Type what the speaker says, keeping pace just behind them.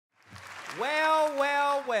Well,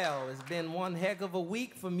 well, well, it's been one heck of a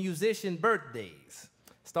week for musician birthdays,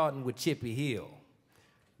 starting with Chippie Hill.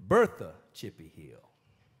 Bertha Chippie Hill.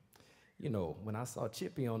 You know, when I saw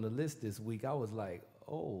Chippie on the list this week, I was like,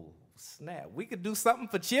 oh, snap, we could do something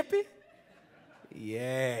for Chippie?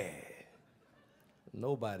 Yeah.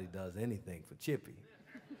 Nobody does anything for Chippie.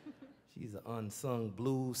 She's an unsung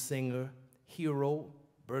blues singer, hero,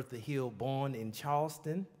 Bertha Hill, born in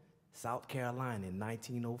Charleston, South Carolina in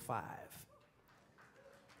 1905.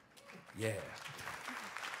 Yeah.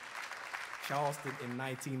 Charleston in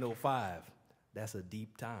 1905. That's a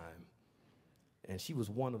deep time. And she was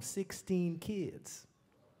one of 16 kids.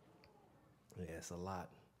 Yeah, it's a lot.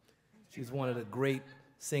 She's one of the great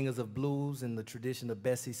singers of blues in the tradition of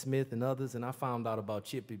Bessie Smith and others, and I found out about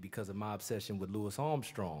Chippie because of my obsession with Louis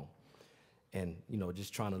Armstrong and, you know,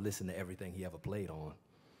 just trying to listen to everything he ever played on.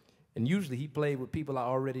 And usually he played with people I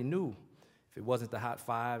already knew. If it wasn't the Hot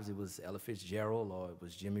Fives, it was Ella Fitzgerald or it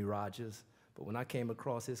was Jimmy Rogers. But when I came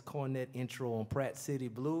across his cornet intro on Pratt City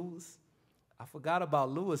Blues, I forgot about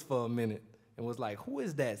Louis for a minute and was like, who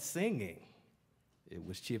is that singing? It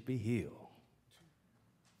was Chippie Hill.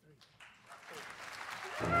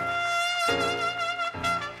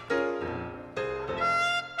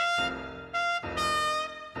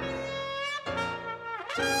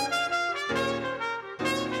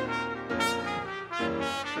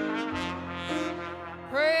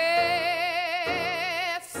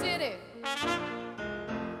 Pratt City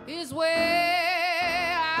is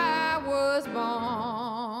where I was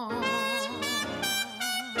born.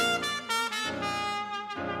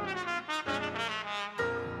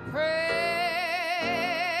 Pratt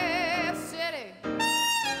City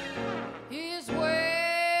is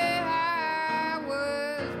where I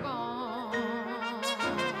was born.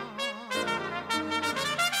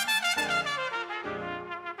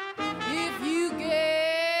 If you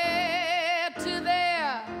get to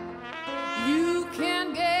there, you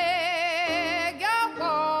can get your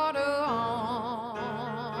water on.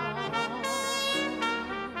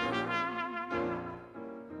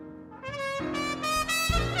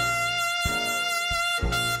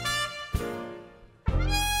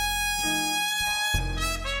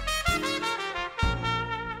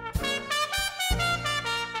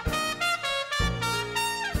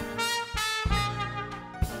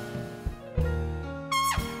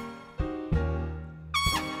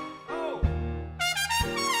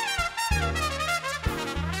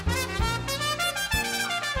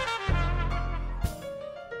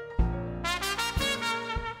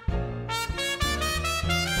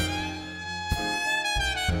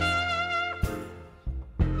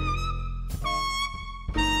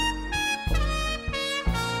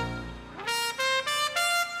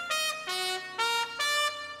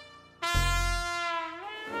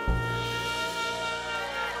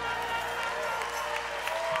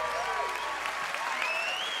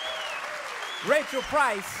 Rachael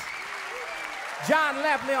Price, John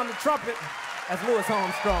Lampley on the trumpet, that's Louis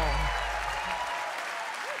Armstrong.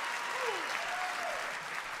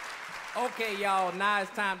 Okay, y'all, now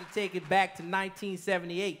it's time to take it back to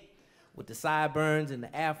 1978 with the sideburns and the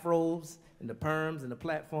afros and the perms and the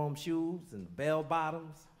platform shoes and the bell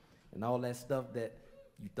bottoms and all that stuff that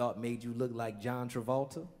you thought made you look like John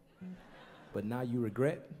Travolta, but now you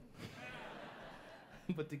regret.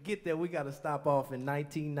 But to get there, we got to stop off in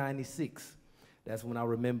 1996. That's when I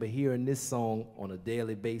remember hearing this song on a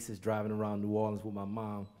daily basis driving around New Orleans with my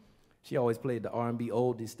mom. She always played the R&B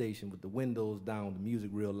oldies station with the windows down, the music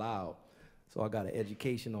real loud. So I got an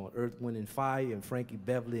education on Earth, Wind and Fire and Frankie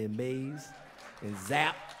Beverly and Maze and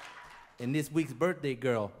Zap and this week's birthday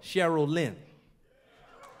girl, Cheryl Lynn.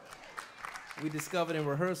 We discovered in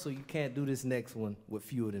rehearsal you can't do this next one with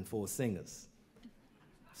fewer than 4 singers.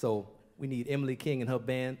 So we need Emily King and her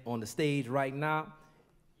band on the stage right now.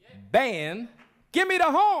 Band, give me the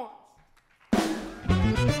horns.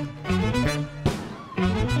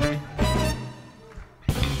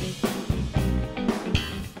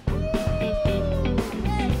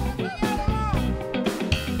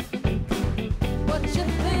 What you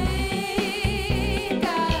think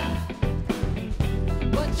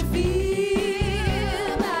what you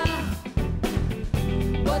feel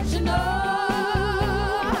what you know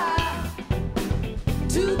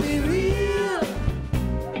to be real.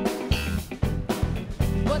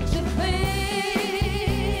 What you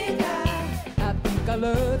think I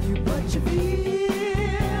love you, but you feel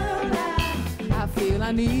I feel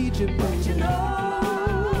I need you, but you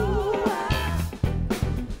know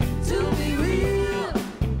to be real.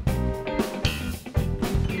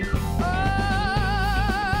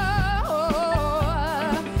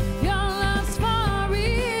 Oh, your love's for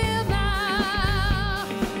real now.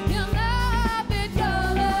 You know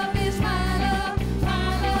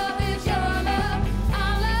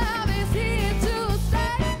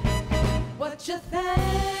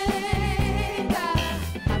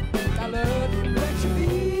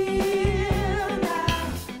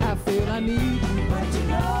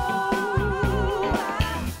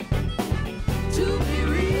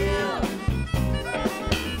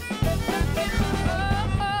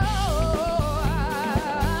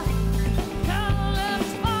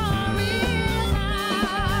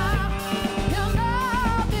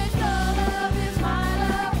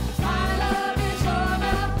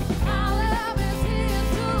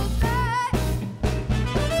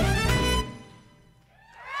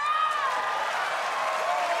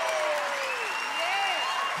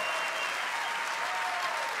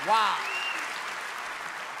Wow.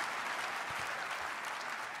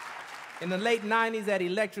 In the late 90s at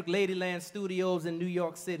Electric Ladyland Studios in New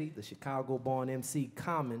York City, the Chicago-born MC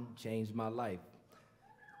Common changed my life.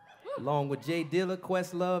 Along with Jay Dilla,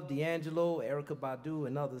 Questlove, D'Angelo, Erykah Badu,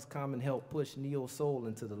 and others, Common helped push neo soul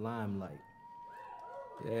into the limelight.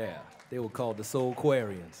 Yeah, they were called the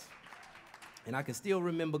Soulquarians. And I can still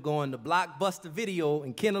remember going to Blockbuster Video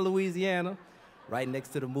in Kenner, Louisiana, right next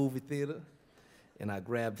to the movie theater, and I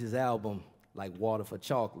grabbed his album like water for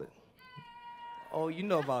chocolate. Oh, you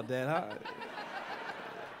know about that, huh?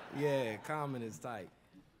 Yeah, Common is tight.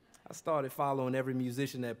 I started following every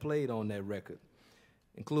musician that played on that record,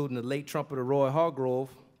 including the late trumpeter Roy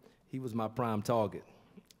Hargrove. He was my prime target.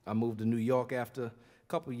 I moved to New York after a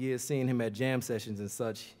couple years seeing him at jam sessions and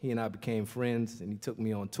such. He and I became friends, and he took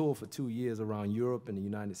me on tour for 2 years around Europe and the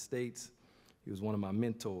United States. He was one of my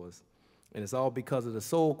mentors. And it's all because of the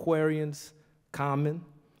Soulquarians, Common,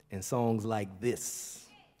 and songs like this.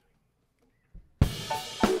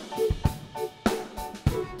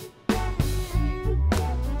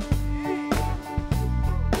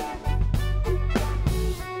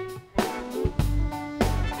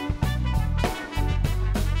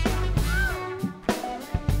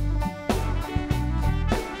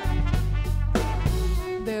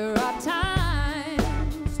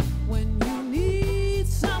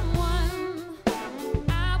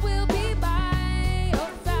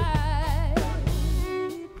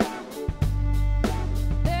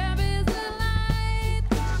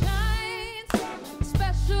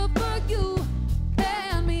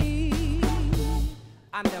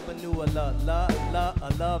 A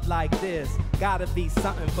love like this, gotta be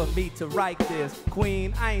something for me to write this.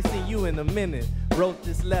 Queen, I ain't seen you in a minute. Wrote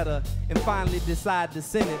this letter and finally decided to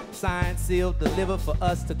send it. Signed, sealed, delivered for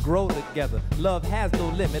us to grow together. Love has no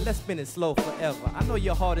limit, let's spin it slow forever. I know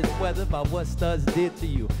your heart is weathered by what studs did to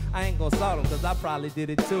you. I ain't gonna salt them cause I probably did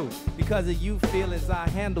it too. Because of you feelings I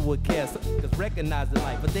handle with care. Cause recognize the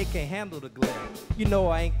light, but they can't handle the glare. You know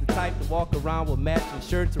I ain't the type to walk around with matching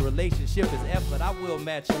shirts. A relationship is effort, I will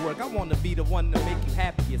match your work. I wanna be the one to make you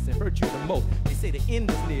happiest and hurt you the most. They say the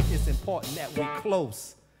end is near, it's important that we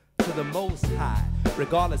close to the Most High.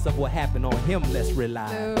 Regardless of what happened on him, let's rely.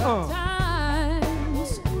 There are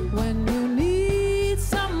times when you need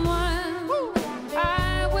someone.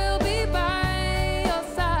 I will be by your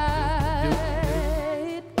side.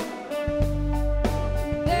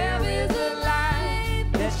 There is a light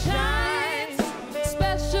that shines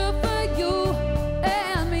special for you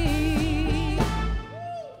and me.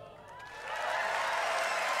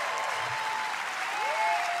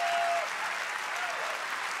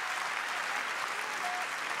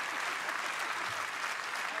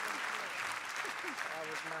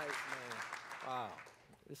 Wow,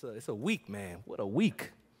 it's a week, man. What a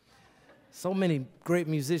week. So many great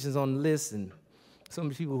musicians on the list and so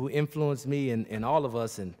many people who influenced me and all of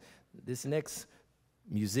us. And this next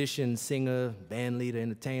musician, singer, band leader,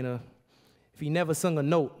 entertainer, if he never sung a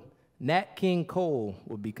note, Nat King Cole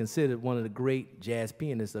would be considered one of the great jazz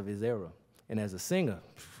pianists of his era. And as a singer,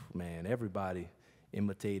 man, everybody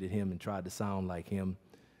imitated him and tried to sound like him.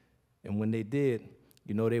 And when they did,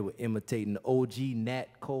 you know, they were imitating the OG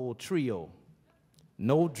Nat Cole trio.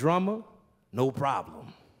 No drummer, no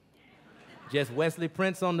problem. Just Wesley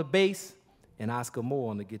Prince on the bass and Oscar Moore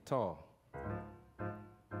on the guitar.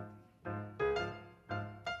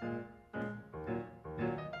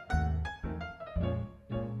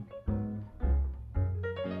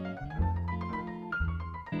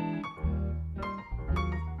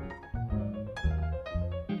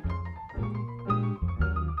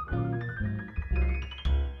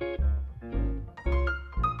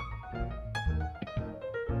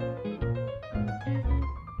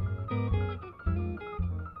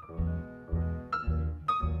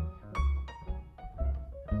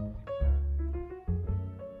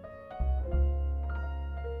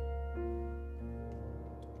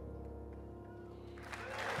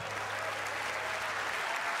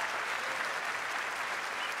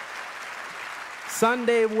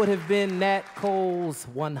 Sunday would have been Nat Cole's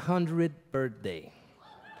 100th birthday.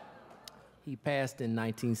 He passed in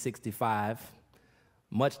 1965,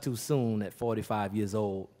 much too soon at 45 years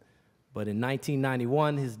old. But in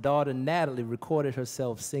 1991, his daughter Natalie recorded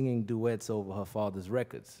herself singing duets over her father's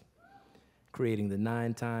records, creating the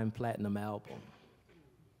 9-time platinum album.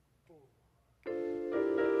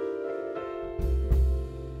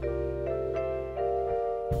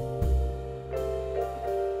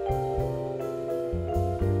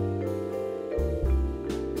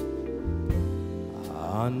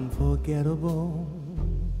 Unforgettable,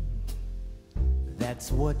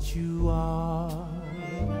 that's what you are.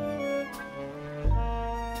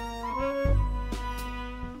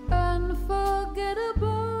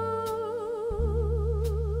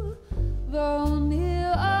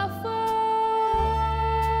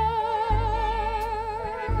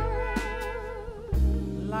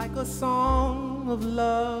 like a song of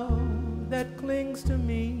love that clings to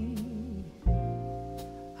me.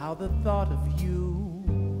 How the thought of you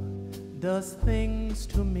does things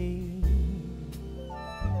to me.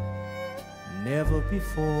 Never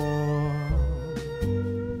before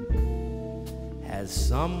has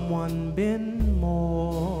someone been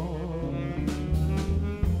more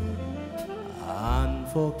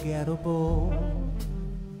unforgettable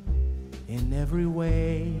in every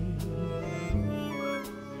way.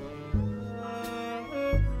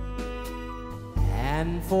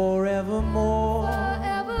 And forevermore,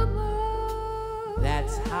 forevermore,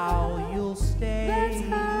 that's how you'll stay. That's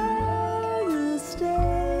how you'll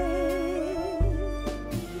stay.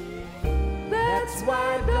 That's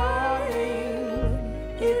why,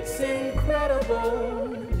 darling, it's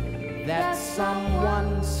incredible that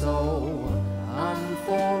someone so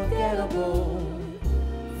unforgettable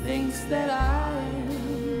thinks that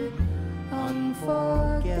I'm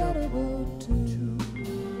unforgettable too.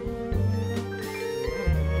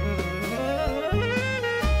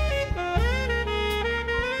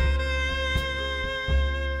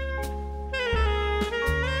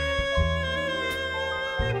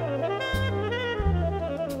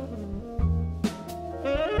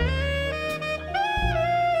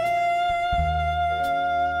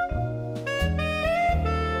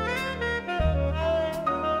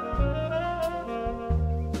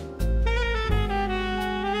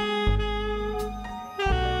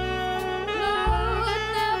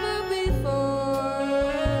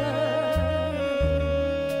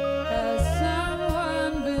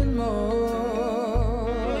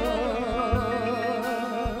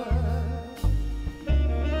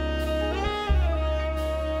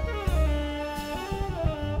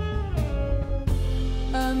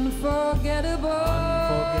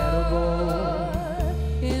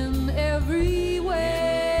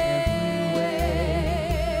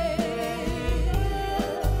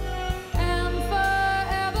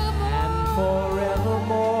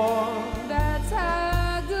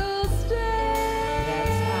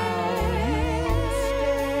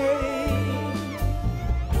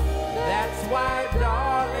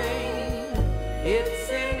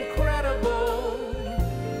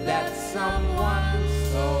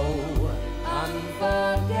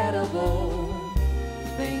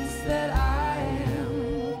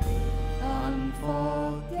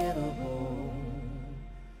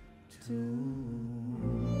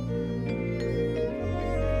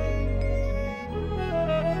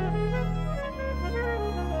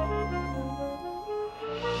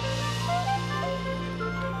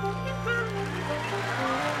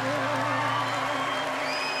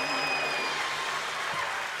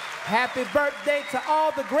 Happy birthday to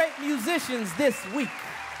all the great musicians this week.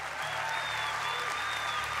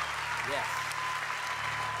 Yes.